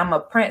victorious. I'm a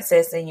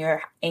princess in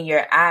your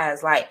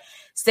eyes. Like,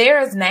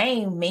 Sarah's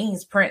name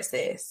means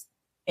princess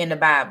in the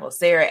Bible.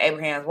 Sarah,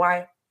 Abraham's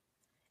wife.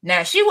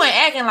 Now, she wasn't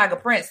acting like a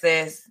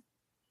princess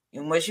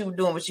in what she was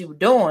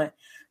doing,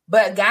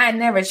 but God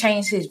never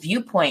changed his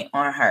viewpoint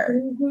on her.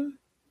 Mm-hmm.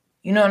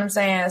 You know what I'm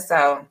saying?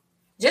 So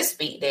just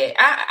speak that.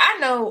 I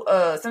know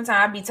sometimes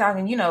I be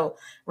talking,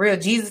 real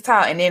Jesus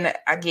talk, and then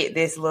I get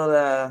this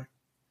little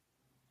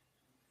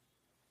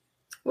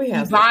we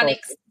have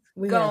ebonics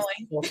going.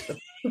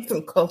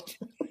 Some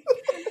culture.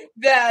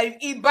 The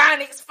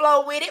ebonics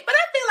flow with it, but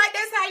I feel like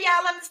that's how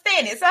y'all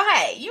understand it. So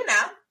hey,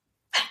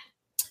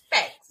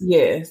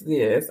 thanks.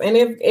 Yes. And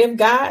if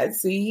God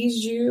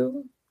sees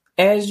you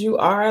as you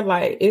are,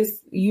 like,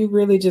 you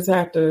really just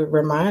have to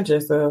remind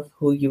yourself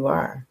who you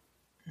are.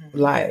 Mm-hmm.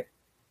 Like,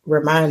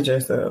 remind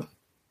yourself.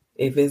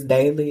 If it's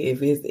daily,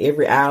 if it's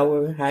every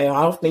hour, how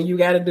often you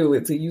got to do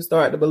it till you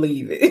start to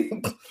believe it.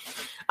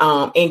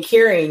 And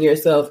carrying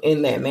yourself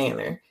in that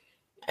manner.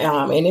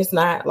 And it's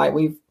not like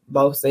we've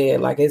both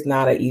said, like, it's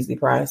not an easy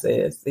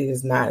process. It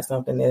is not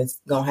something that's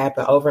going to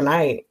happen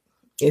overnight.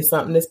 It's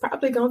something that's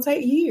probably going to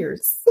take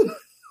years.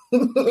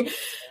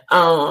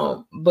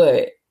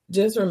 But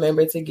just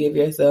remember to give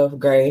yourself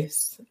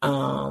grace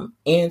and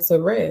to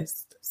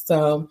rest.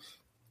 So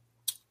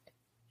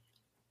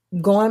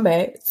going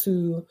back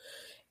to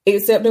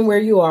accepting where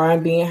you are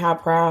and being how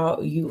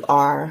proud you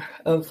are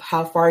of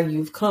how far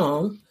you've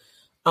come,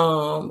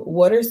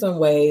 what are some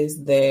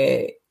ways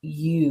that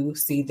you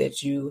see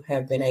that you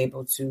have been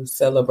able to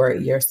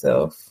celebrate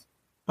yourself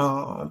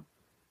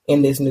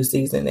in this new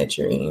season that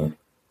you're in?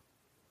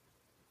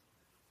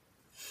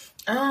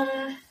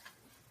 I've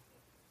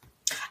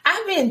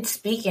been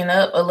speaking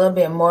up a little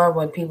bit more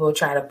when people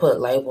try to put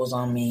labels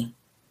on me.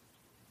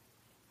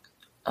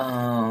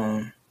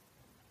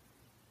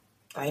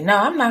 Like, no,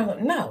 I'm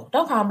not, no,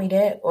 don't call me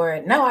that.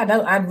 Or no,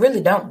 I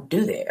really don't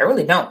do that. I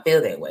really don't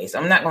feel that way. So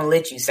I'm not going to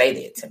let you say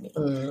that to me.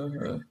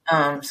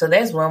 Mm-hmm. So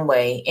that's one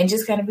way. And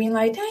just kind of being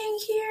like, dang,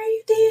 Kiara,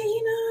 you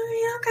did,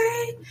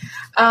 okay.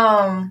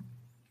 And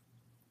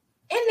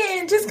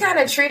then just kind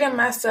of treating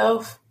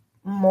myself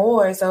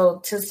more. So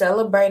to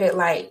celebrate it,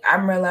 like,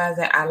 I'm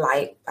realizing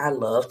I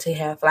love to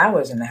have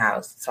flowers in the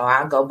house. So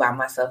I go buy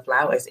myself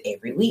flowers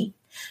every week.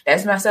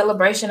 That's my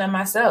celebration of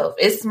myself.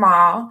 It's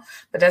small,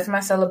 but that's my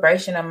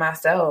celebration of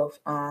myself.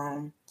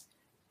 And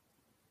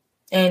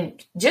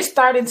just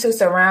starting to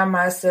surround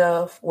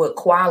myself with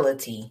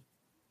quality,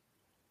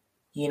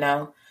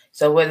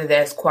 So whether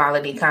that's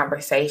quality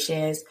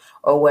conversations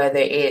or whether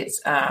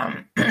it's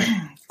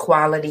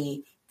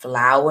quality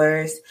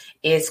flowers,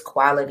 it's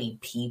quality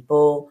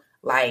people,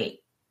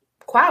 like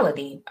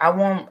quality. I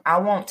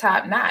want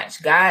top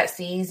notch. God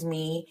sees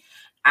me.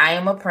 I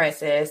am a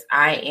princess.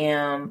 I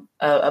am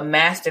a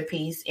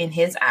masterpiece in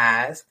his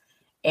eyes,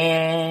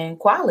 and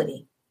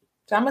quality.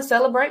 So I'm going to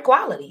celebrate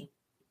quality.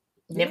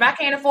 And if I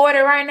can't afford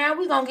it right now,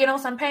 we're going to get on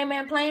some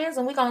payment plans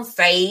and we're going to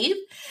save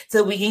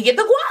so we can get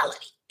the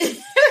quality.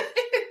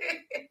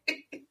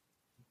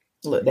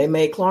 Look, they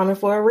made Klarna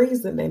for a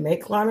reason. Amen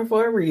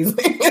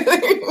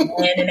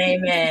and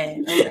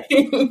amen.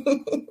 Okay.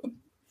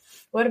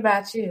 What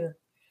about you?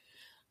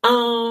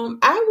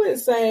 I would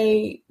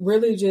say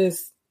really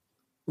just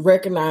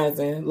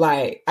recognizing,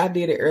 like I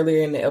did it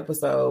earlier in the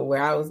episode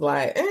where I was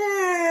like,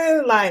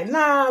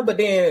 nah, but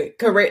then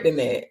correcting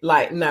it,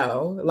 like,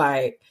 no,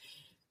 like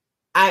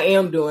I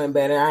am doing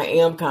better. I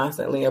am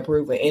constantly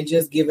improving and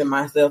just giving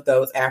myself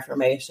those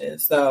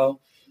affirmations. So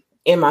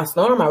in my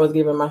storm, I was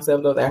giving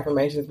myself those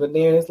affirmations, but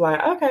then it's like,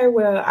 okay,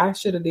 well, I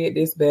should have did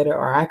this better,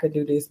 or I could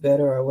do this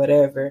better, or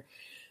whatever.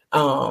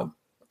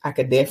 I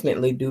could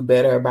definitely do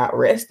better about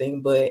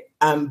resting, but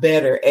I'm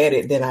better at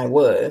it than I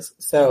was.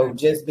 So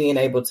just being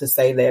able to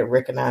say that,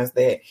 recognize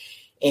that,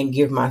 and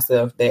give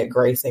myself that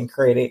grace and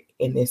credit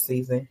in this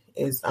season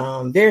is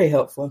very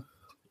helpful.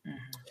 Mm-hmm.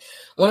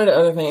 One of the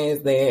other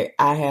things that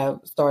I have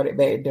started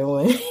back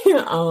doing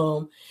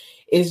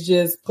is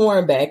just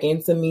pouring back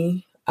into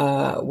me,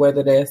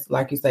 whether that's,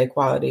 like you say,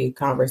 quality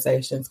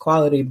conversations,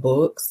 quality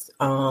books.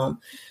 I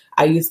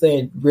used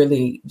to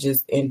really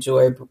just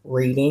enjoy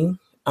reading.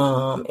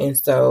 And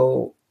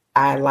so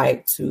I've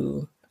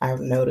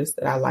noticed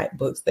that I like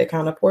books that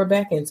kind of pour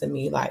back into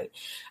me. Like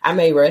I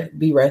may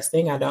be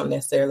resting. I don't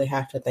necessarily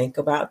have to think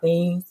about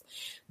things,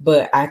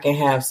 but I can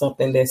have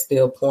something that's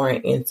still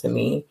pouring into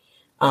me,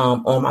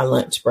 on my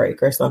lunch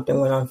break or something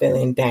when I'm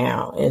feeling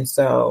down. And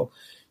so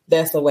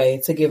that's a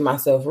way to give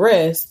myself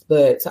rest,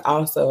 but to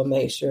also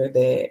make sure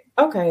that,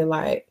 okay,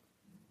 like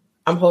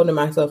I'm holding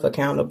myself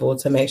accountable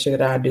to make sure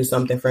that I do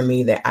something for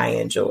me that I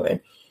enjoy.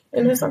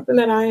 And it's something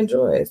that I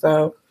enjoy.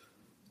 So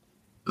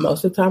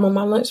most of the time on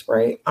my lunch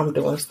break, I'm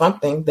doing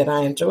something that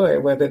I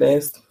enjoy, whether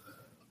that's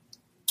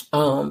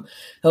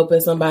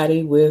helping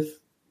somebody with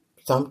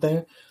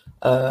something,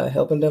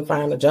 helping them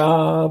find a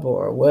job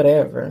or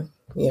whatever,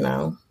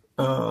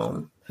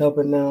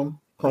 helping them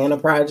plan a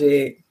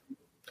project,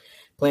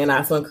 plan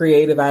out some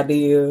creative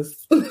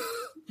ideas,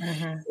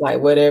 like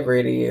whatever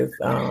it is.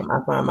 I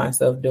find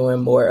myself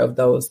doing more of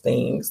those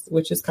things,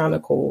 which is kind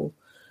of cool.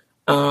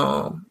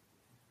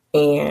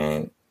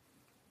 And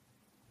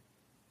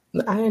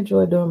I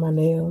enjoy doing my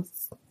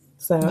nails.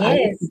 So I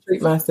used to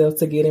treat myself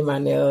to getting my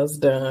nails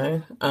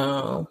done.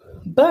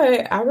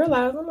 But I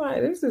realized, I'm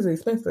like, this is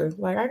expensive.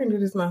 Like I can do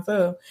this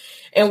myself.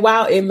 And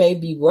while it may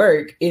be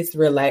work, it's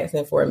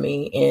relaxing for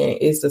me. And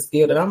it's a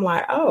skill that I'm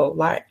like, oh,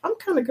 like I'm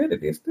kind of good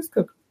at this. This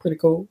could be pretty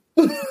cool.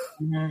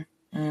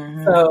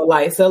 So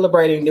like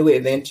celebrating new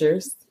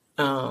adventures,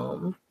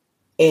 and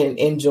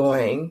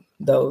enjoying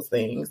those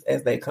things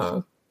as they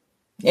come.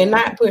 And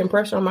not putting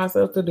pressure on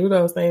myself to do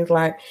those things.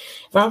 Like,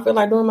 if I don't feel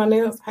like doing my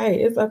nails,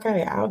 hey, it's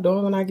okay. I'll do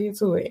them when I get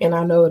to it. And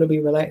I know it'll be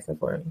relaxing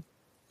for me.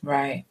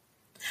 Right.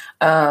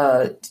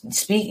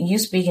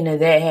 Speaking of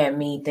that had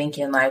me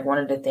thinking, like, one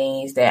of the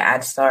things that I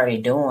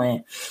started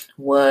doing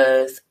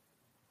was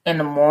in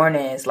the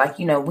mornings, like,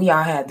 we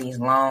all have these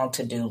long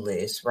to-do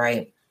lists,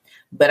 right?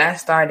 But I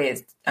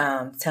started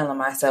telling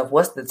myself,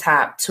 what's the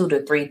top 2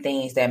 to 3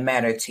 things that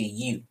matter to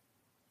you?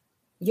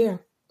 Yeah.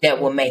 That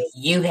will make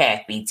you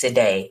happy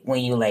today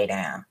when you lay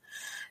down.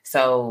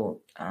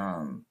 So,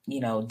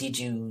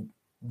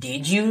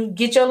 did you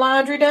get your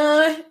laundry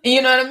done?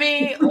 You know what I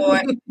mean? Or,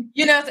 and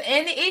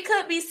it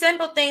could be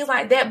simple things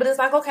like that, but it's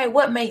like, okay,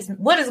 what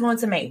is going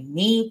to make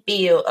me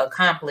feel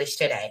accomplished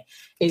today?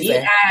 Exactly.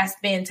 Did I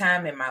spend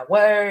time in my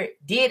word?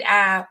 Did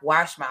I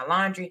wash my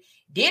laundry?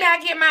 Did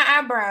I get my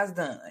eyebrows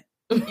done?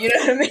 You know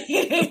what I mean?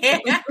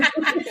 Did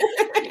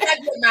I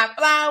get my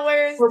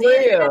flowers? For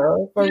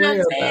real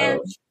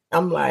though.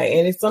 I'm like,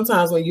 and it's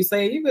sometimes when you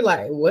say it, you be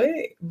like, what?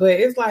 But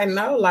it's like,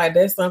 no, like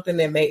that's something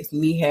that makes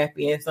me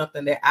happy and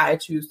something that I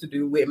choose to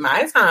do with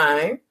my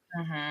time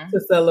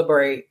to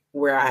celebrate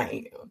where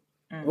I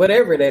am,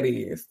 whatever that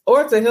is,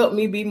 or to help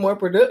me be more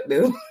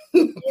productive.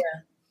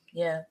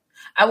 Yeah.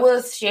 I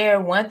will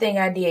share one thing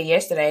I did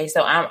yesterday.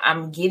 So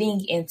I'm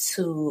getting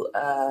into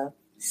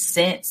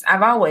scents.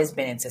 I've always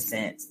been into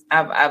scents.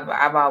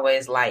 I've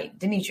always liked,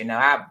 didn't you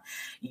know?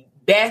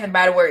 Bath and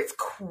Body Works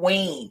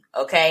queen.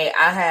 Okay,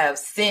 I have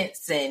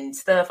scents and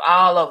stuff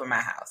all over my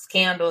house,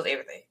 candles,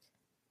 everything.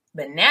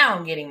 But now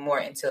I'm getting more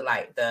into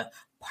like the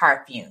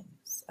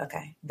perfumes.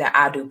 Okay, the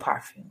I do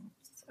perfumes.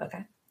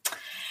 Okay,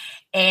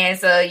 and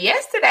so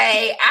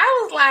yesterday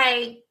I was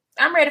like,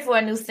 I'm ready for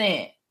a new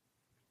scent.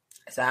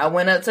 So I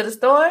went up to the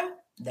store.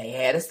 They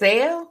had a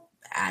sale.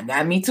 I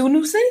got me 2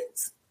 new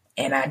scents,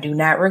 and I do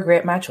not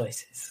regret my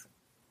choices.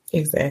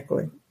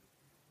 Exactly.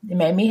 It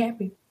made me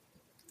happy.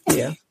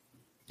 Yeah.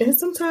 And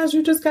sometimes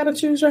you just got to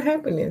choose your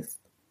happiness.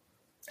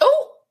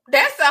 Oh,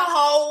 that's a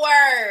whole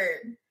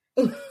word.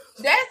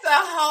 That's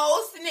a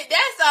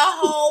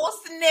whole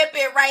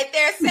snippet right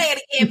there. Say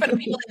it again for the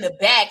people in the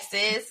back,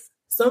 sis.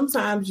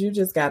 Sometimes you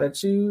just got to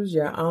choose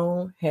your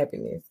own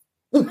happiness.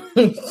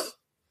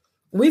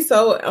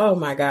 Oh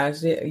my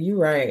gosh, you're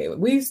right.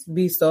 We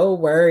be so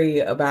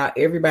worried about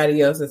everybody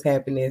else's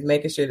happiness,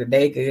 making sure that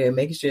they good,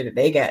 making sure that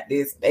they got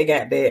this, they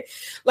got that.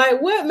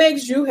 Like, what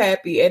makes you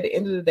happy at the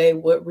end of the day?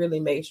 What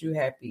really makes you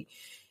happy?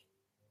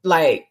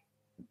 Like,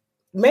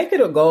 make it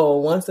a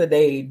goal once a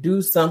day,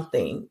 do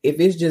something.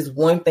 If it's just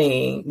one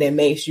thing that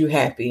makes you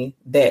happy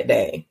that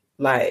day,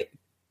 like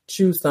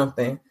choose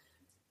something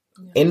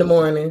in the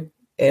morning,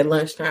 at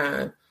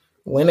lunchtime,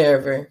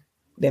 whenever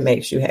that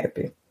makes you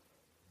happy.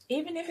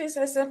 Even if it's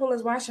as simple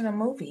as watching a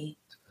movie.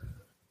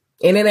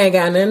 And it ain't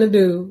got nothing to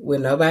do with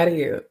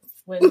nobody else.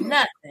 With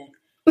nothing.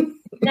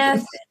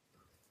 Nothing.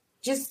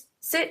 Just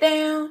sit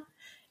down.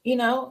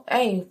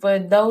 Hey, for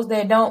those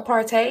that don't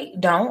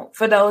partake, don't.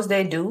 For those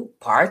that do,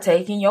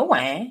 partake in your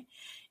wine.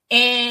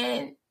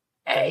 And,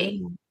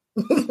 hey,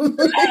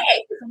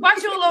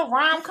 watch your little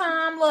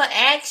rom-com, little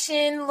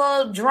action,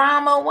 little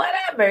drama,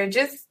 whatever.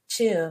 Just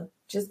chill.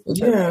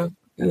 Yeah.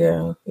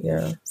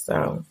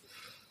 So...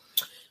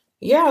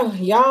 yeah,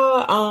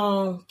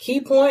 y'all,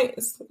 key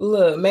points.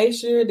 Look, make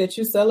sure that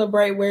you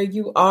celebrate where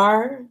you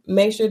are.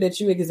 Make sure that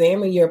you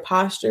examine your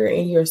posture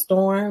in your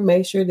storm.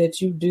 Make sure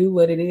that you do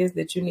what it is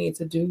that you need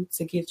to do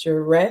to get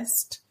your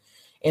rest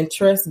and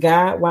trust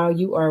God while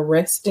you are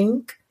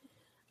resting.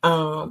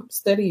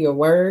 Study your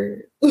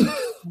word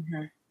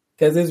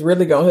because it's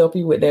really going to help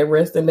you with that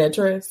rest and that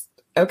trust.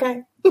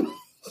 Okay.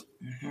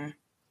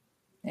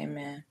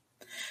 Amen.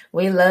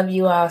 We love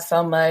you all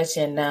so much.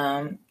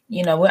 And,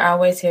 we're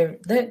always here.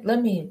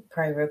 Let me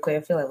pray real quick.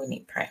 I feel like we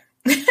need to pray.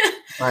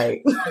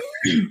 Right.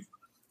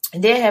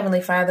 Dear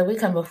Heavenly Father, we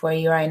come before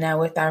you right now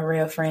with our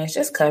real friends,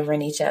 just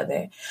covering each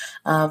other.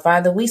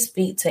 Father, we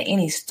speak to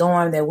any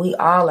storm that we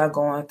all are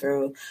going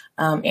through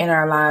in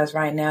our lives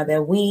right now,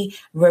 that we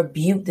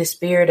rebuke the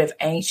spirit of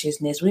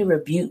anxiousness. We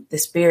rebuke the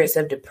spirits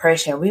of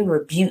depression. We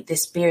rebuke the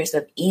spirits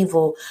of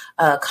evil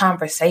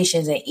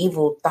conversations and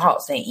evil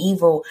thoughts and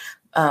evil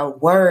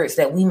words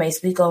that we may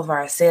speak over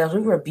ourselves.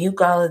 We rebuke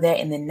all of that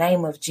in the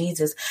name of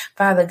Jesus.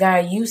 Father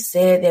God, you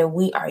said that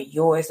we are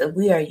yours, that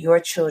we are your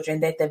children,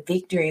 that the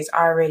victory is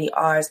already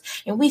ours.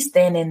 And we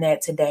stand in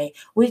that today.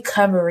 We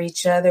cover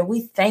each other.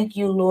 We thank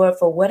you, Lord,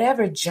 for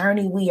whatever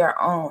journey we are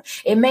on.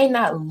 It may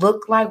not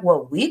look like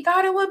what we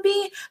thought it would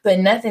be, but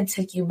nothing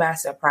took you by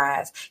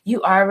surprise.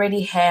 You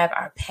already have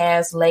our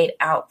paths laid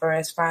out for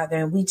us, Father,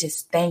 and we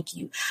just thank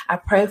you. I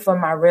pray for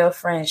my real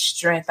friend's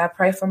strength. I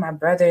pray for my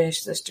brother and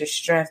sister's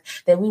strength,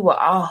 that we will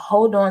all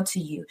hold on to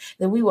you,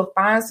 that we will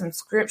find some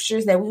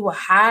scriptures, that we will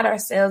hide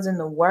ourselves in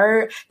the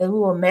word, that we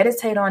will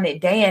meditate on it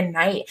day and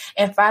night.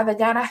 And Father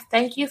God, I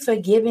thank you for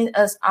giving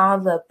us all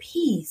the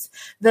peace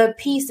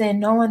in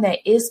knowing that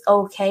it's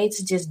okay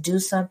to just do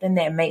something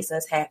that makes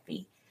us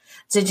happy,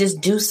 to just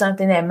do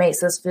something that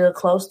makes us feel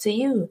close to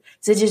you,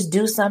 to just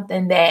do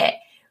something that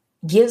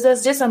gives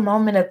us just a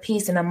moment of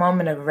peace and a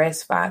moment of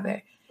rest,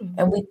 Father.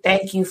 And we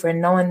thank you for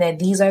knowing that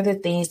these are the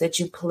things that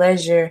you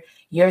pleasure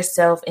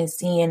yourself in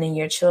seeing in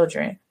your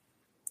children.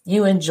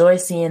 You enjoy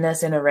seeing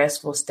us in a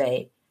restful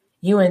state.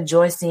 You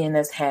enjoy seeing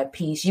us have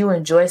peace. You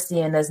enjoy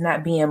seeing us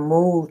not being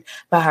moved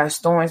by our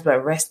storms,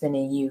 but resting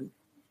in you.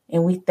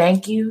 And we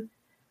thank you.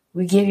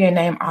 We give your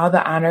name all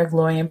the honor,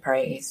 glory, and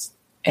praise.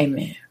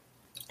 Amen.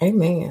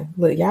 Amen.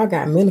 Look, y'all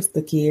got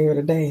Minister Key here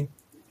today.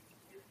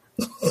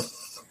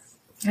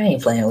 I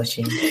ain't playing with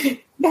you.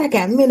 I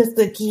got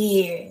Minister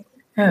Key.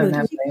 I'm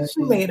not playing with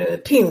you. She made an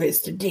appearance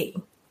today.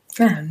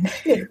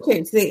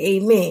 Can't say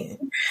amen.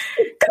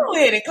 Go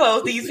ahead and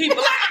close these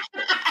people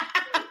out.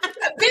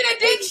 A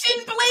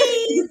benediction,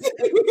 please.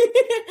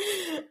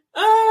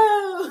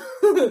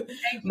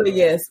 But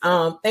yes,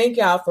 thank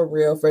y'all for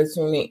real for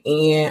tuning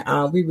in.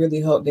 We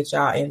really hope that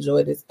y'all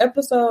enjoyed this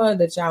episode,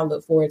 that y'all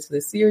look forward to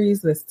the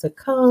series that's to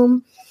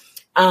come.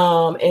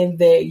 And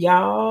that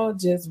y'all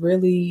just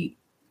really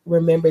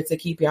remember to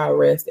keep y'all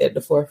rest at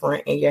the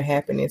forefront and your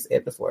happiness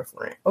at the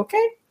forefront.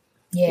 Okay?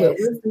 Yes.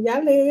 We'll see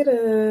y'all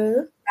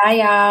later. Bye,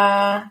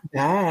 y'all.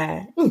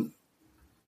 Bye.